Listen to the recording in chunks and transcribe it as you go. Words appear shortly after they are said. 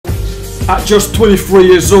At just 23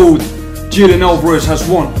 years old, Julian Alvarez has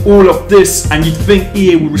won all of this, and you'd think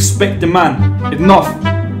EA would respect the man enough.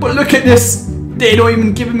 But look at this, they don't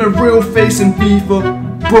even give him a real face in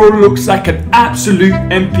FIFA. Bro looks like an absolute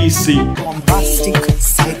NPC.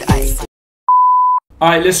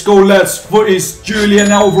 Alright, let's go lads. Futties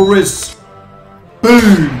Julian Alvarez.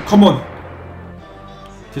 Boom! Come on.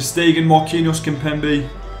 Ter Stegen, Marquinhos, Kimpembe,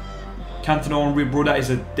 Cantona, Henry, bro, that is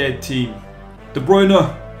a dead team. De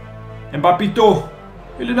Bruyne, Mbappé,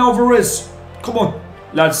 Julian Alvarez. Come on,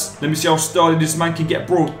 lads. Let me see how sturdy this man can get,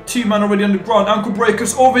 bro. 2 man already on the ground. Ankle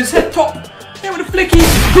breakers over his head top. There with a flicky.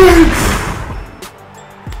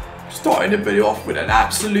 Starting the video off with an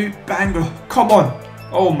absolute banger. Come on.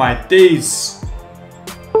 Oh my days.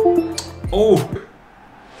 Oh.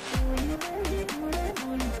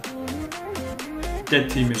 Dead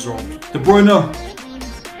team is wrong. De Bruyne.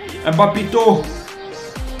 Mbappé.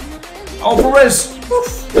 Alvarez. Oof.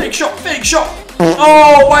 Fake shot. Fake shot.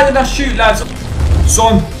 Oh, why did I shoot, lads?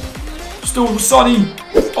 Son. Still Sonny.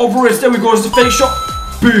 Alvarez. There we go. It's the fake shot.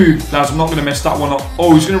 Boom. Lads, I'm not going to mess that one up.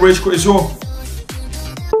 Oh, he's going to rage quit as well.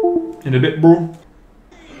 In a bit, bro.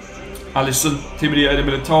 Alisson. Timothy at the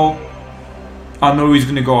bit of towel. I know he's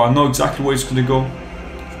going to go. I know exactly where he's going to go.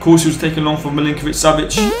 Of course, he was taken long for Milinkovic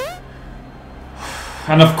Savic.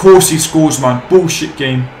 And of course he scores, man. Bullshit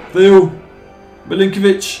game. Theo.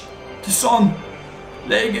 Milinkovic. To Son.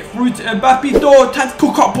 Let it get through to Mbappé. Time to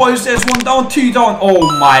cook up, boys. There's 1 down, 2 down. Oh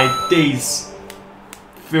my days.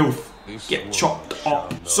 Filth. Get chopped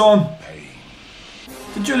up. Son.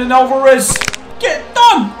 To Julian Alvarez. Get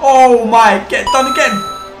done. Oh my. Get done again.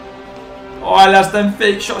 Alright, lads, them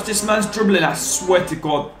fake shots. This man's dribbling. I swear to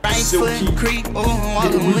God. Silky.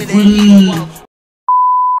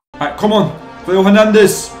 Alright, come on. Theo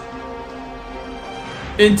Hernandez.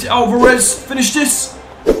 Into Alvarez. Finish this.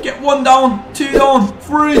 Get 1 down, 2 down,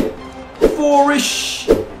 3, 4-ish,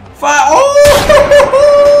 5. Oh!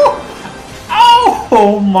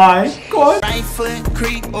 Oh my God!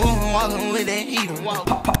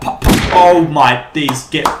 Oh my days!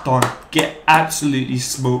 Get done. Get absolutely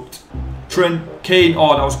smoked. Trent, Kane.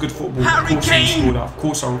 Oh, that was good football. Of course he's gonna score that. Of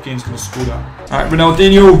course Harry Kane's gonna score that. Alright,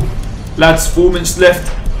 Ronaldinho. Lads, 4 minutes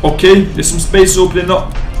left. Okay, there's some space opening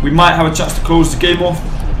up. We might have a chance to close the game off.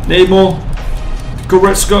 Neymar.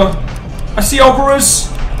 Goretzka. I see Alvarez.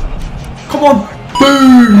 Come on.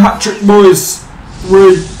 Boom. Hat-trick, boys.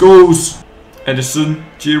 3 goals. Edison,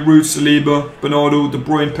 Giroud, Saliba, Bernardo, De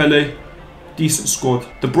Bruyne, Pele. Decent squad.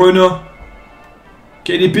 De Bruyne.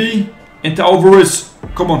 KDB. Into Alvarez.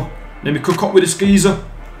 Come on. Let me cook up with this geezer.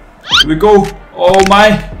 Here we go. Oh my.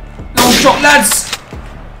 Long shot, lads.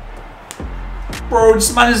 Bro,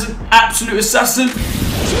 this man is an absolute assassin.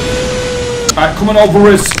 Alright, come on,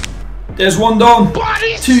 Alvarez. There's 1 down.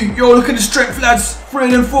 2. Yo, look at the strength, lads.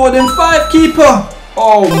 3 and 4, then 5. Keeper.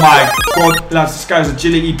 Oh my God, lads. This guy's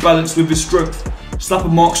agility balanced with his strength. Slap a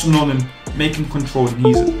marksman on him. Make him control him.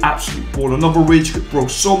 He's an absolute baller. Another rage quit, bro.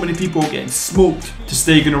 So many people are getting smoked. Ter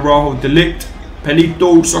Stegen, Araujo, Delict,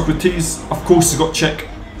 Pelito, Socrates. Of course, he's got check.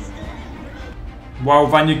 Wow,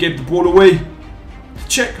 Vanya gave the ball away.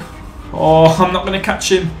 Check. Oh, I'm not going to catch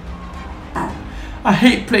him. I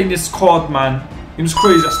hate playing this card, man. It was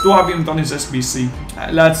crazy. I still haven't even done his SBC.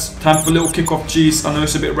 Lads, time for a little kick-off. Jeez, I know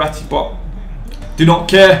it's a bit ratty, but do not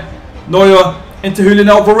care. Neuer into Julian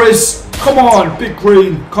Alvarez. Come on, big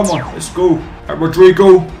green. Come on, let's go.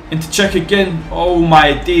 Rodrigo into check again. Oh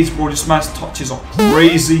my days, bro. This man's touches are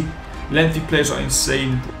crazy. Lengthy plays are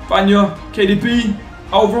insane. Vanya, KDB,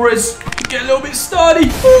 Alvarez. Get a little bit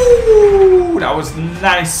sturdy. Ooh, that was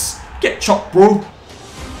nice. Get chopped, bro.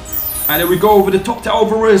 And there we go over the top to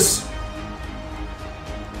Alvarez.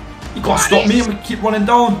 You can't stop me, and we keep running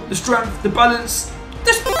down. The strength, the balance,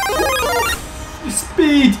 the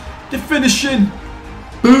speed, the finishing.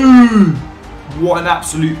 Boom! What an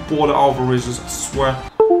absolute baller Alvarez is, I swear.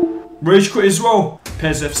 Rage quit as well.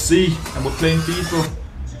 PES FC, and we're playing FIFA.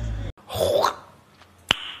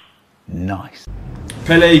 Nice.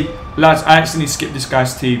 Pele, lads, I accidentally skipped this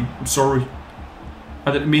guy's team. I'm sorry.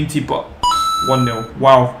 I didn't mean to, but 1-0.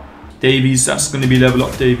 Wow. Davies, that's going to be level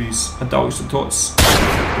up Davies. I doubt it's the tots.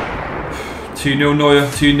 2-0 Neuer,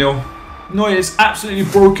 2-0. Neuer is absolutely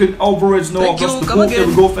broken. Alvarez, no, I've lost the ball. There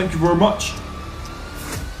we go, thank you very much.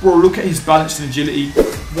 Bro, look at his balance and agility.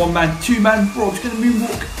 1 man, 2 man, bro, he's going to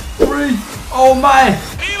moonwalk. 3, oh my.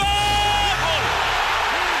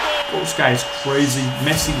 Bro, this guy is crazy.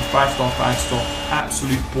 Messi, 5-star, 5-star.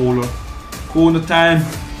 Absolute baller. Corner time.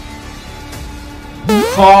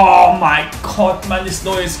 Oh my God, man, this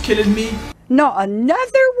Neuer is killing me. Not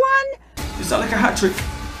another one? Is that like a hat-trick?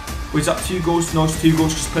 Or is that 2 goals? No, it's 2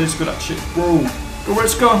 goals because Pele's good at shit. Bro,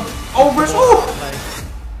 Goretzka. Alvarez. Oh!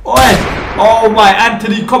 Oi! Oh my,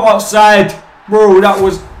 Anthony, come outside. Bro, that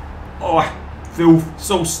was... Oh, filth.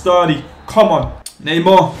 So sturdy. Come on.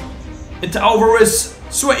 Neymar. Into Alvarez.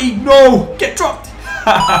 Sweaty. No! Get dropped.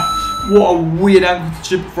 What a weird angle to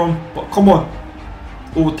chip from. But come on.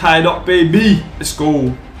 All tied up, baby. Let's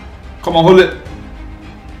go. Come on, hold it.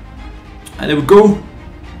 And there we go.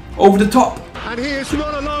 Over the top. And he is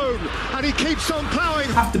not alone. And he keeps on ploughing.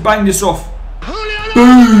 Have to bang this off. Julian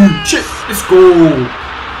Boom! Chip! Let's go!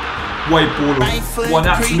 White baller. One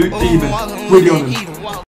absolute demon. Really on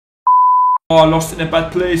him. Oh, lost in a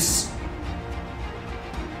bad place.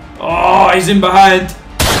 Oh, he's in behind.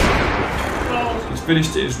 He's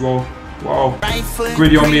finished it as well. Wow.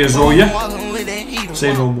 Greedy on me as well, yeah?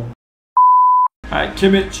 Say no more. Alright,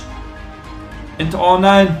 Kimmich. Into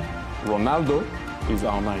R9. Ronaldo is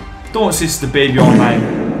R9. Don't assist the baby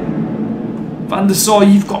R9. Van der Sar,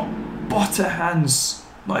 you've got butter hands.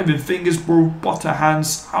 Not even fingers, bro. Butter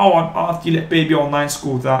hands. How on earth do you let baby R9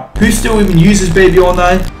 score that? Who still even uses baby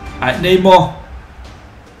R9? Alright, Neymar.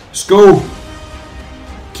 Let's go.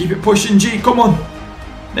 Keep it pushing, G. Come on.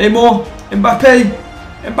 Neymar. Mbappe.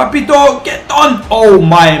 Mbappe, dog. Get done. Oh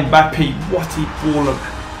my, Mbappe. What a baller.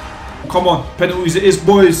 Come on. Penalties it is,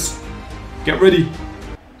 boys. Get ready.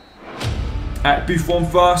 Alright, Buffon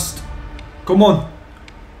first. Come on.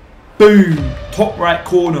 Boom. Top right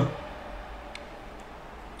corner.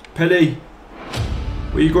 Pele.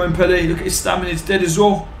 Where you going, Pele? Look at his stamina. It's dead as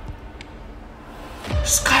well.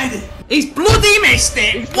 Skied it. He's bloody missed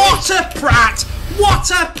it! What a prat!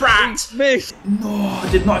 What a prat! No, I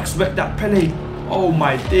did not expect that, Pele. Oh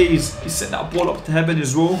my days. He sent that ball up to heaven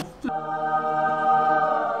as well.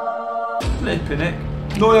 Flipping it.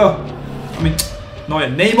 Neuer.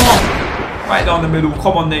 Neymar. Right down the middle.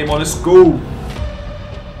 Come on, Neymar. Let's go.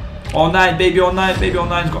 R9, baby R9. Baby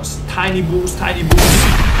R9's got tiny balls, tiny balls.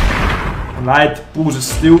 I lied. Balls are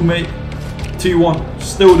still, mate. 2-1.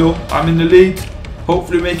 Still though. I'm in the lead.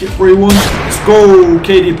 Hopefully make it 3-1. Let's go.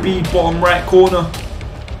 KDB, bottom right corner.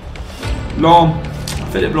 Lahm.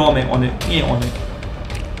 Philip Lahm ain't on it. He ain't on it.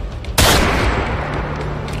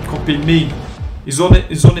 Copy me. He's on it.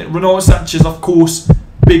 He's on it. Ronaldo Sanchez, of course.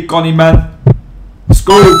 Big gunny man. Let's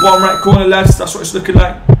go. Bottom right corner, lads. That's what it's looking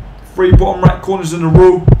like. 3 bottom right corners in a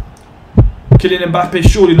row. Kylian Mbappe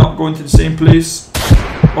surely not going to the same place.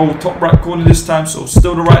 Oh, top right corner this time. So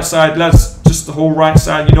still the right side, lads. Just the whole right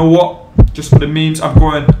side. You know what? Just for the memes, I'm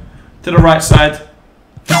going to the right side.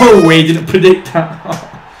 No way, didn't predict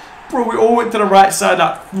that. Bro, we all went to the right side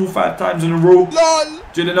like 4 or 5 times in a row.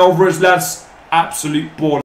 Julian Alvarez, lads. Absolute ball.